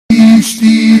Each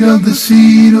deed of the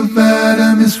seed of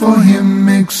Adam is for him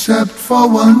except for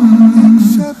one.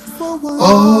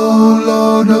 O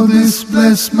Lord of this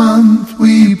blessed month,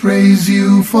 we praise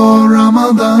you for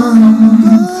Ramadan.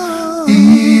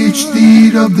 Each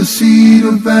deed of the seed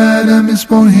of Adam is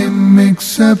for him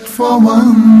except for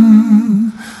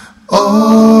one. O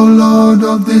Lord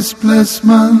of this blessed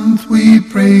month, we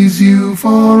praise you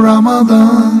for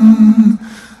Ramadan,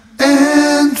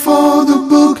 and for the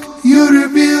book you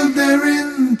revealed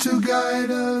therein to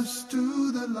guide us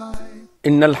to the light.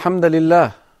 إن الحمد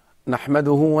لله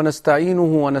نحمده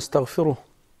ونستعينه ونستغفره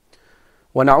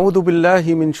ونعوذ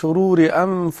بالله من شرور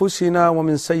أنفسنا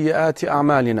ومن سيئات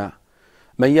أعمالنا.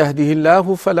 من يهده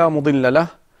الله فلا مضل له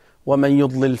ومن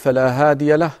يضلل فلا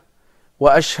هادي له،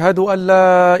 وأشهد أن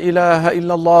لا إله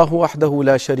إلا الله وحده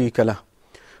لا شريك له،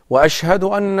 وأشهد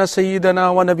أن سيدنا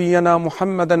ونبينا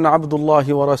محمدا عبد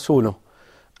الله ورسوله.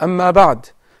 أما بعد،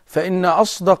 فإن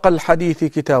أصدق الحديث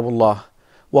كتاب الله،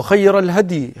 وخير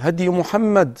الهدي هدي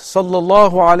محمد صلى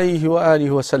الله عليه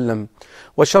وآله وسلم،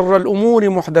 وشر الأمور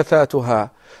محدثاتها،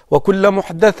 وكل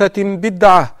محدثة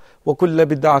بدعة، وكل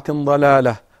بدعة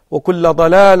ضلالة، وكل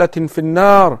ضلالة في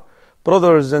النار.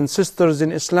 Brothers and sisters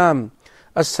in Islam,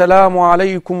 السلام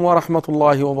عليكم ورحمة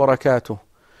الله وبركاته.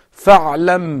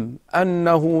 فاعلم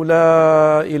أنه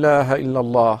لا إله إلا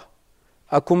الله.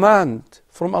 A command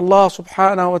from Allah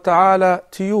subhanahu wa ta'ala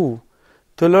to you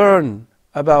to learn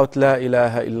about La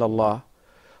ilaha illallah.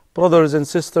 Brothers and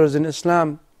sisters in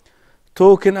Islam,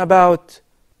 talking about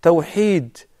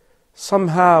Tawheed,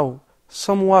 somehow,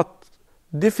 somewhat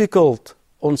difficult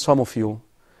on some of you.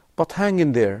 But hang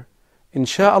in there.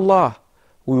 Insha'Allah,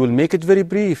 we will make it very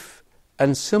brief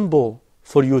and simple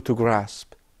for you to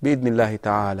grasp. Bi'idhnillahi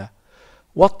ta'ala.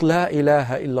 What La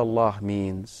ilaha illallah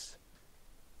means?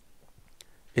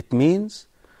 It means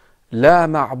لا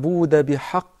معبود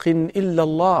بحق إلا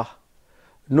الله.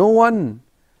 No one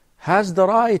has the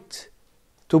right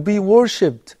to be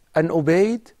worshipped and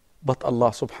obeyed but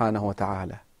Allah subhanahu wa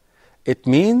ta'ala. It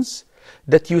means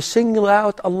that you single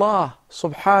out Allah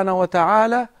subhanahu wa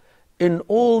ta'ala in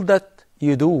all that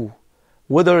you do,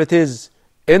 whether it is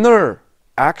inner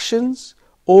actions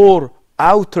or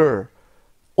outer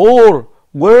or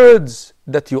words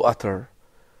that you utter.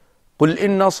 قل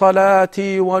إن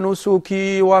صلاتي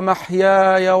ونسكي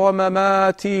ومحياي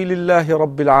ومماتي لله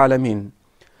رب العالمين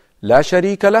لا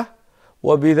شريك له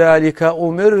وبذلك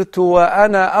أمرت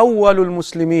وأنا أول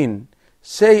المسلمين.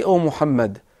 Say, O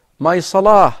Muhammad, my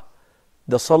salah,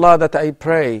 the salah that I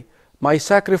pray, my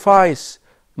sacrifice,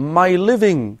 my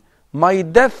living, my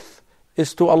death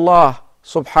is to Allah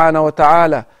subhanahu wa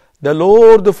ta'ala, the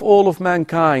Lord of all of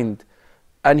mankind,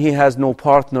 and He has no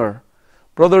partner.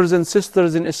 Brothers and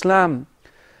sisters in Islam,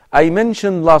 I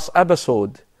mentioned last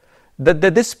episode that the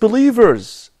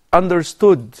disbelievers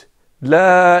understood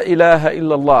La ilaha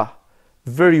illallah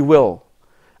very well.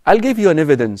 I'll give you an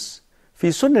evidence.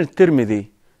 في سنة الترمذي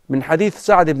من حديث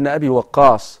سعد بن أبي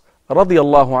وقاص رضي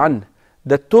الله عنه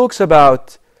that talks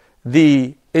about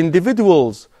the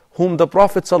individuals whom the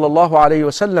Prophet sallallahu alayhi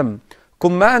wasallam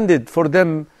commanded for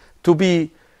them to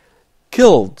be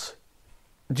killed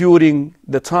during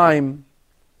the time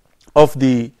of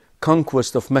the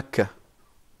conquest of Mecca.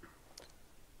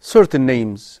 Certain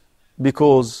names,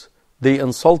 because they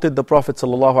insulted the Prophet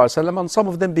ﷺ, and some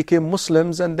of them became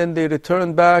Muslims and then they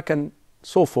returned back and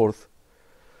so forth.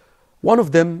 One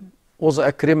of them was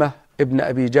Akrimah ibn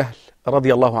Abi Jahl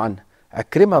radiyallahu anhu.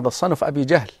 Akrimah, the son of Abi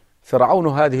Jahl, فرعون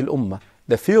هذه الأمة,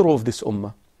 the Pharaoh of this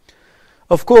ummah.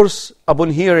 Of course,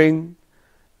 upon hearing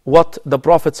what the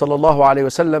Prophet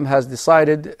ﷺ has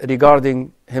decided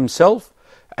regarding himself,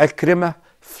 Akrimah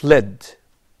fled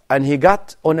and he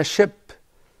got on a ship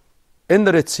in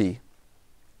the Red Sea.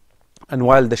 And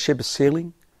while the ship is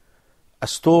sailing, a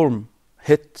storm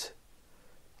hit.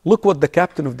 Look what the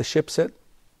captain of the ship said.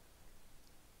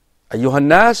 أيها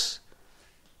الناس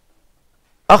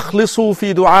أخلصوا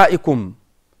في دعائكم.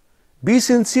 Be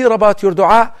sincere about your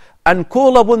dua and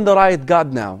call upon the right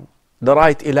God now, the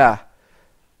right Ilah,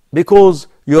 because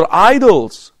your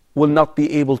idols will not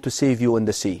be able to save you in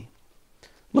the sea.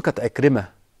 Look at Akrimah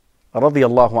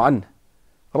radiyallahu anhu.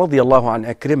 Radiyallahu an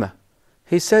Akrimah.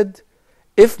 He said,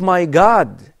 if my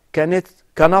God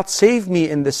cannot save me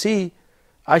in the sea,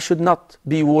 I should not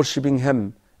be worshipping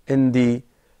Him in the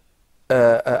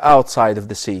outside of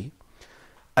the sea.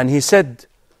 And he said,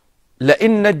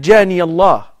 لَإِنَّ نَجَّانِيَ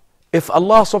اللَّهِ. If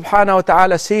Allah subhanahu wa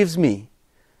ta'ala saves me,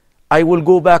 I will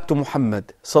go back to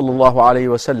Muhammad sallallahu alayhi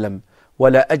wa sallam.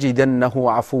 وَلَا أَجِدَنَّهُ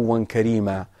عَفُوًّا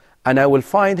كَرِيمًا. And I will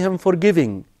find him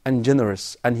forgiving and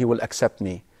generous, and he will accept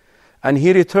me. And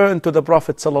he returned to the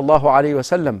Prophet sallallahu alayhi wa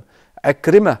sallam.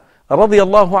 Akrimah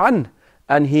radiyallahu anhu,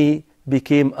 and he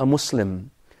became a Muslim.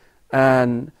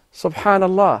 And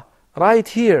subhanallah, right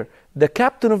here, the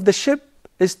captain of the ship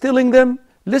is telling them,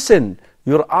 listen,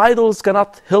 your idols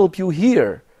cannot help you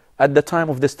here at the time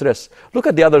of distress. Look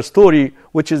at the other story,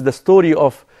 which is the story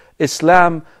of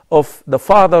Islam of the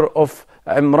father of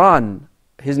Imran.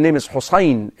 His name is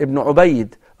Husayn ibn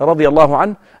Ubayd radiyallahu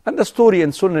anhu, and the story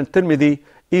in Sunan al-Tirmidhi.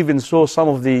 Even so, some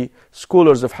of the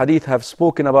scholars of hadith have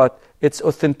spoken about its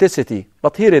authenticity.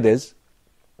 But here it is.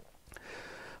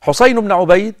 Husayn ibn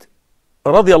Ubayd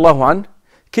radiyallahu anhu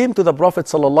came to the Prophet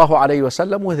sallallahu alayhi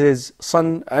wasallam with his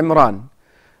son Imran.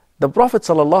 The Prophet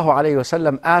sallallahu alayhi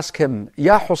wasallam asked him,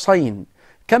 Ya Husayn,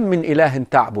 kam min ilahin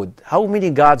ta'bud? How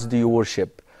many gods do you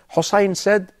worship? Husayn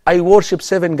said, I worship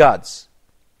 7 gods.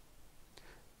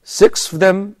 6 of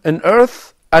them in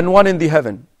earth and 1 in the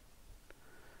heaven.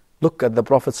 Look at the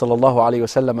Prophet sallallahu alayhi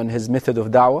wasallam and his method of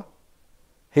da'wah.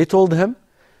 He told him,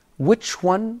 which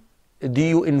one do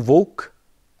you invoke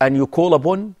and you call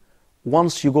upon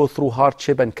once you go through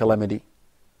hardship and calamity?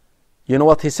 You know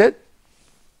what he said?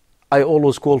 I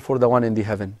always call for the one in the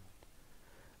heaven.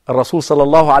 Rasul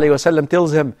sallallahu alayhi wasallam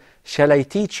tells him, shall I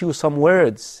teach you some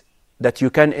words that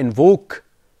you can invoke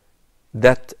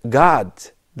that God,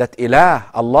 that Ilah,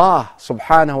 Allah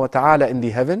subhanahu wa ta'ala in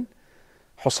the heaven?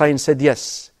 Husayn said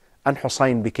yes, and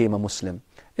Husayn became a Muslim.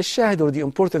 الشاهد, or the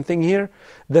important thing here,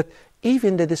 that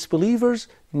even the disbelievers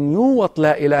knew what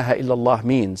La ilaha illallah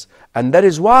means. And that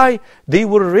is why they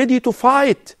were ready to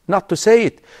fight, not to say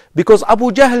it. Because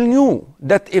Abu Jahl knew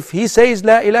that if he says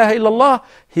La ilaha illallah,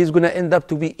 he's going to end up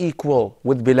to be equal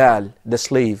with Bilal, the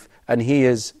slave. And he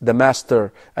is the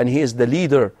master, and he is the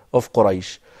leader of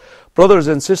Quraysh. Brothers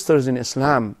and sisters in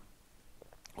Islam,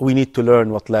 we need to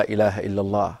learn what La ilaha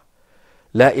illallah.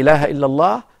 La ilaha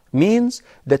illallah means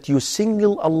that you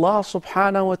single Allah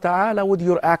subhanahu wa ta'ala with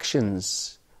your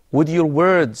actions, with your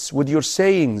words, with your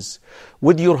sayings,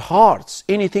 with your hearts.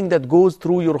 Anything that goes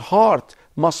through your heart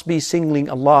must be singling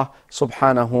Allah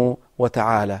subhanahu wa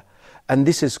ta'ala. And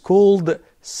this is called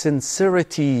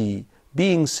sincerity,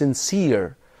 being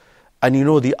sincere. And you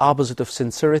know the opposite of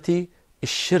sincerity is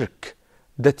shirk,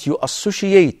 that you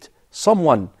associate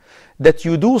someone, that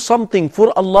you do something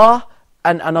for Allah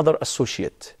and another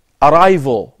associate, a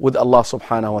rival with Allah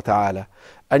subhanahu wa ta'ala.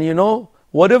 And you know,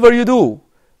 whatever you do,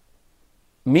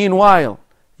 meanwhile,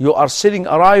 you are setting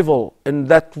a rival in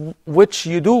that which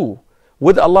you do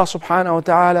with Allah subhanahu wa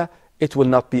ta'ala, it will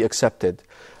not be accepted.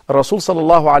 Rasul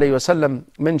sallallahu alayhi wa sallam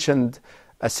mentioned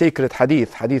a sacred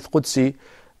hadith, hadith Qudsi,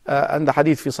 and the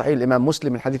hadith fi Sahih Imam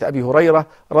Muslim, hadith Abi Hurairah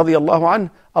radiyallahu anhu.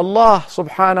 Allah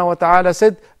subhanahu wa ta'ala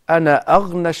said, أَنَا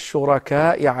أَغْنَى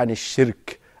الشُّرَكَاءِ عَنِ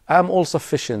الشِّرْكِ. I'm all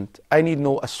sufficient. I need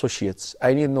no associates.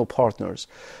 I need no partners.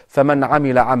 فَمَنْ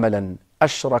عَمِلَ عَمَلًا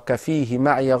أَشْرَكَ فِيهِ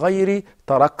مَعِيَ غَيْرِ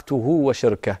تَرَكْتُهُ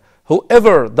وَشِرْكَهُ.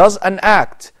 Whoever does an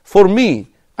act for me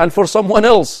and for someone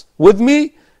else with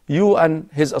me, you and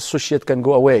his associate can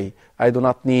go away. I do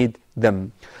not need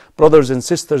them. Brothers and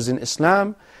sisters in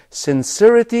Islam,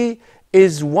 sincerity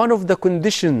is one of the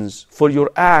conditions for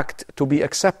your act to be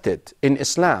accepted in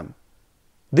Islam.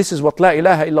 This is what La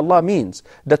ilaha illallah means,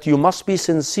 that you must be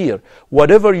sincere.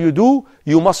 Whatever you do,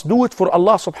 you must do it for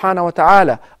Allah subhanahu wa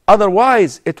ta'ala.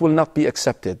 Otherwise, it will not be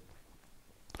accepted.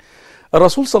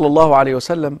 Rasul sallallahu alayhi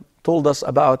wa sallam told us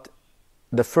about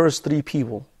the first 3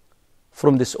 people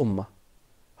from this ummah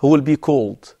who will be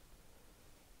called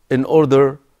in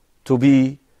order to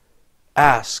be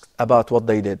asked about what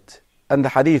they did. And the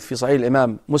hadith fi Sahih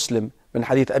Imam Muslim من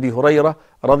hadith Abi Hurairah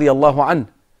radiyallahu anhu.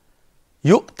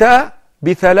 يُؤْتَى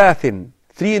بِثَلَاثٍ.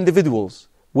 3 individuals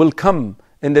will come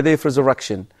in the day of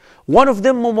resurrection. One of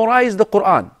them memorized the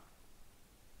Quran.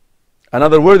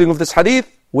 Another wording of this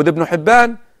hadith with Ibn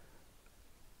Hibban,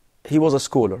 he was a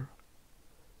scholar.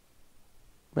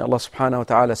 May Allah subhanahu wa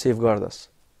ta'ala safeguard us.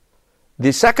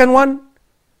 The second one,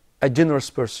 a generous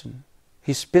person.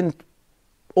 He spent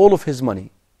all of his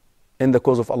money in the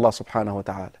cause of Allah subhanahu wa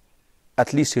ta'ala.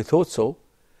 At least he thought so.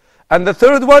 And the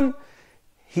third one,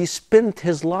 he spent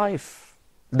his life,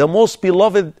 the most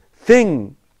beloved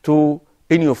thing to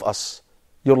any of us,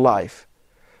 your life.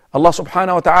 Allah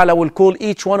subhanahu wa ta'ala will call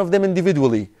each one of them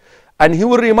individually, and He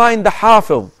will remind the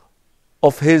hafiz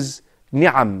of His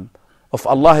ni'am, of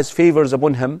Allah's favors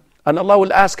upon him, and Allah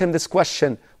will ask him this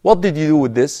question, what did you do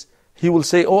with this? He will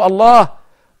say, oh Allah,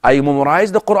 I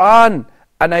memorized the Quran,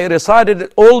 and I recited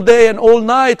it all day and all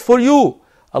night for you.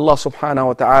 Allah subhanahu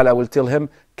wa ta'ala will tell him,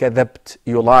 كذبت,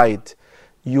 you lied.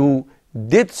 You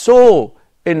did so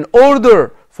in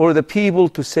order for the people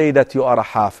to say that you are a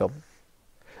hafiz,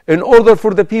 in order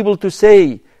for the people to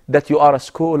say that you are a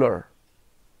scholar.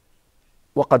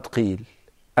 وَقَدْ قِيل,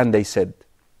 and they said.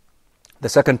 The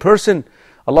second person,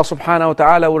 Allah subhanahu wa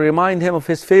ta'ala will remind him of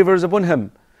His favors upon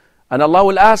him. And Allah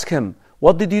will ask him,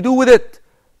 what did you do with it?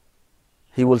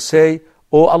 He will say,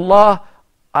 Oh Allah,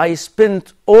 I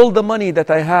spent all the money that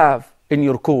I have in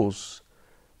your cause.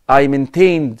 I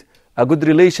maintained a good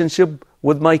relationship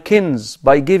with my kins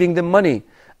by giving them money.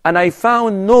 And I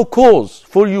found no cause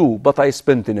for you, but I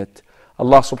spent in it.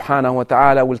 Allah subhanahu wa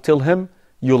ta'ala will tell him,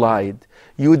 you lied.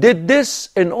 You did this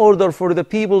in order for the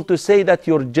people to say that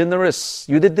you're generous.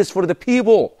 You did this for the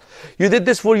people. You did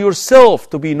this for yourself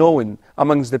to be known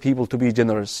amongst the people to be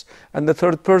generous. And the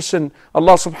third person,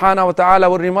 Allah subhanahu wa ta'ala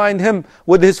will remind him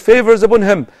with His favors upon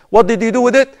him. What did you do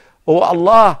with it? Oh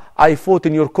Allah, I fought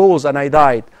in your cause and I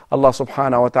died. Allah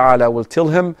subhanahu wa ta'ala will tell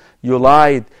him, you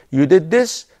lied. You did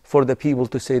this for the people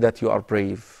to say that you are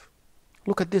brave.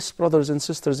 Look at this, brothers and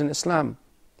sisters in Islam.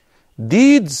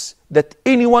 Deeds that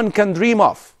anyone can dream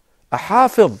of. A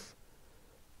hafiz,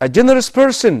 a generous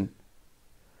person,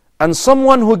 and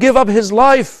someone who gave up his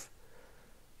life.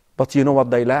 But you know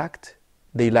what they lacked?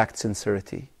 They lacked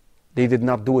sincerity. They did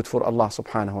not do it for Allah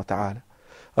subhanahu wa ta'ala.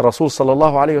 Rasul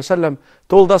sallallahu alayhi wa sallam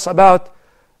told us about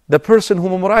the person who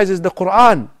memorizes the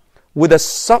Quran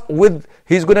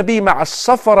he's going to be مع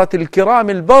السفرة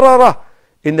الكرام البررة.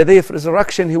 In the day of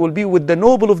resurrection, he will be with the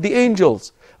noble of the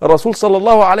angels. Rasul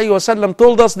sallallahu alayhi wa sallam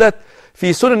told us that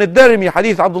في سنن الدارمي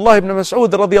hadith Abdullah ibn Mas'ud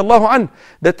radiyallahu anh,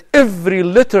 that every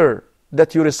letter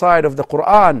that you recite of the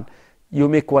Quran, you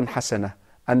make one hasana.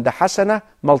 And the hasana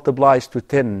multiplies to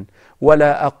 10.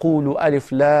 وَلَا أَقُولُ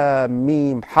أَلِفْ لَام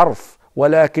مِيم حرف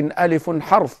ولكن ألف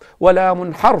حرف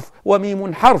ولام حرف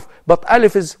وميم حرف. But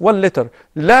alif is one letter,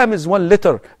 lam is one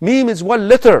letter, mim is one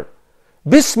letter.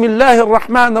 Bismillah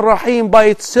ar-Rahman ar-Rahim by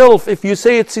itself, if you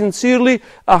say it sincerely,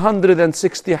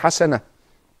 160 hasana.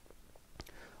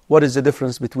 What is the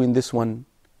difference between this one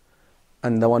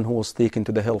and the one who was taken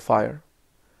to the hellfire?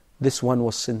 This one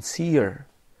was sincere.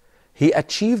 He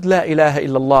achieved La ilaha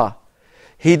illallah.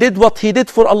 He did what he did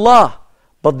for Allah.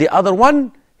 But the other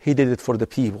one, he did it for the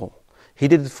people. He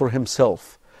did it for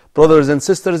himself. Brothers and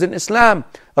sisters in Islam,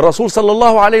 Rasul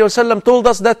sallallahu alayhi wa sallam told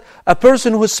us that a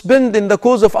person who spent in the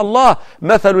cause of Allah,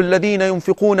 مثل الذين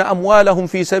ينفقون أموالهم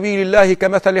في سبيل الله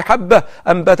كمثل حبة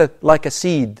أنبتت, like a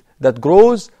seed that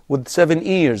grows with 7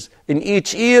 ears. In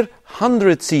each ear,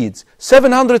 100 seeds,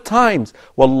 700 times.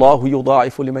 وَاللَّهُ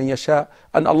يُضَاعِفُ لِمَنْ يَشَاءُ.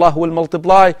 And Allah will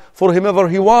multiply for whomever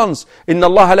He wants. إِنَّ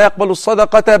اللَّهَ لَا يَقْبَلُ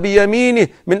الصَّدَقَةَ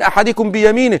بِيَمِينِهِ مِنْ أَحَدِكُمْ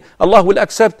بِيَمِينِهِ. Allah will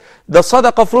accept the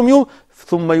sadaqah from you,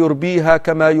 ثُمَّ يُرْبِيهَا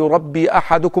كَمَا يُرَبِّي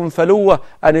أَحَدُكُمْ فَلُوَّةً.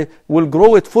 And it will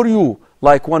grow it for you,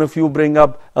 like one of you bring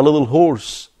up a little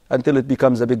horse until it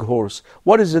becomes a big horse.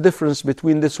 What is the difference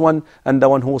between this one and the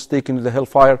one who was taken to the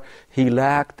hellfire? He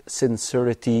lacked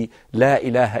sincerity. La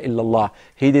ilaha illallah.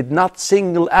 He did not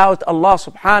single out Allah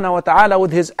subhanahu wa ta'ala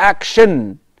with his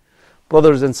action.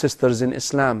 Brothers and sisters in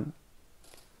Islam,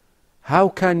 how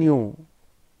can you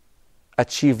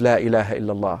achieve La ilaha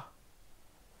illallah?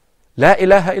 La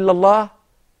ilaha illallah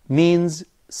means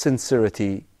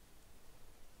sincerity.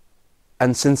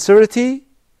 And sincerity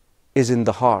is in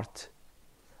the heart.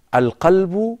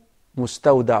 Al-qalbu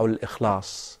mustawda'u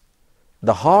al-ikhlas.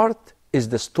 The heart is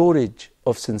the storage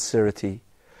of sincerity.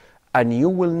 And you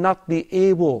will not be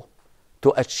able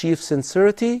to achieve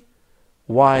sincerity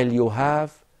while you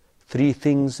have 3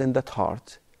 things in that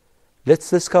heart. Let's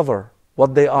discover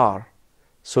what they are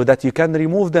so that you can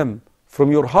remove them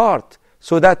from your heart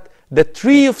so that the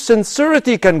tree of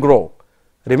sincerity can grow.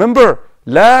 Remember,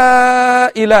 La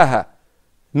ilaha,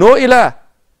 no ilah.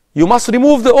 You must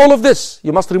remove all of this.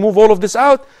 You must remove all of this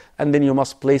out, and then you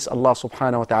must place Allah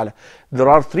subhanahu wa ta'ala. There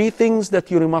are 3 things that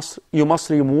you must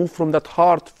remove from that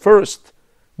heart first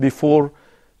before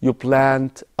you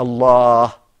plant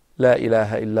Allah, La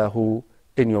ilaha illahu,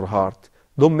 in your heart.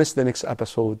 Don't miss the next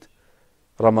episode.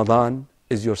 Ramadan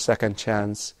is your second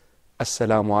chance.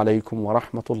 Assalamu alaikum wa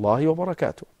rahmatullahi wa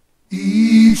barakatuh.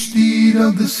 Each deed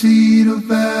of the seed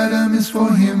of Adam is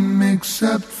for him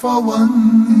except for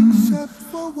one.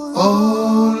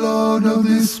 O Lord of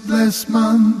this blessed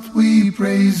month, we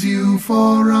praise you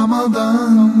for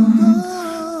Ramadan.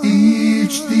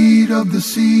 Each deed of the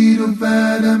seed of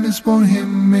Adam is for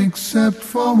him except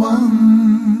for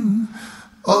one.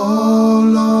 O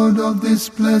Lord of this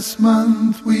blessed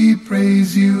month, we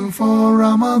praise you for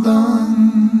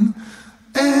Ramadan.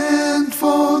 And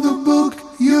for the book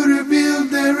you revealed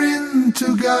therein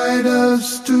to guide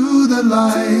us to the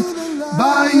light.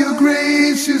 By your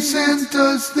grace you sent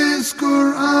us this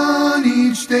Quran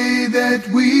each day that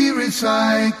we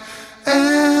recite.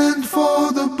 And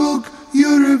for the book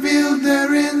you revealed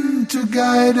therein to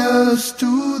guide us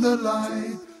to the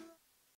light.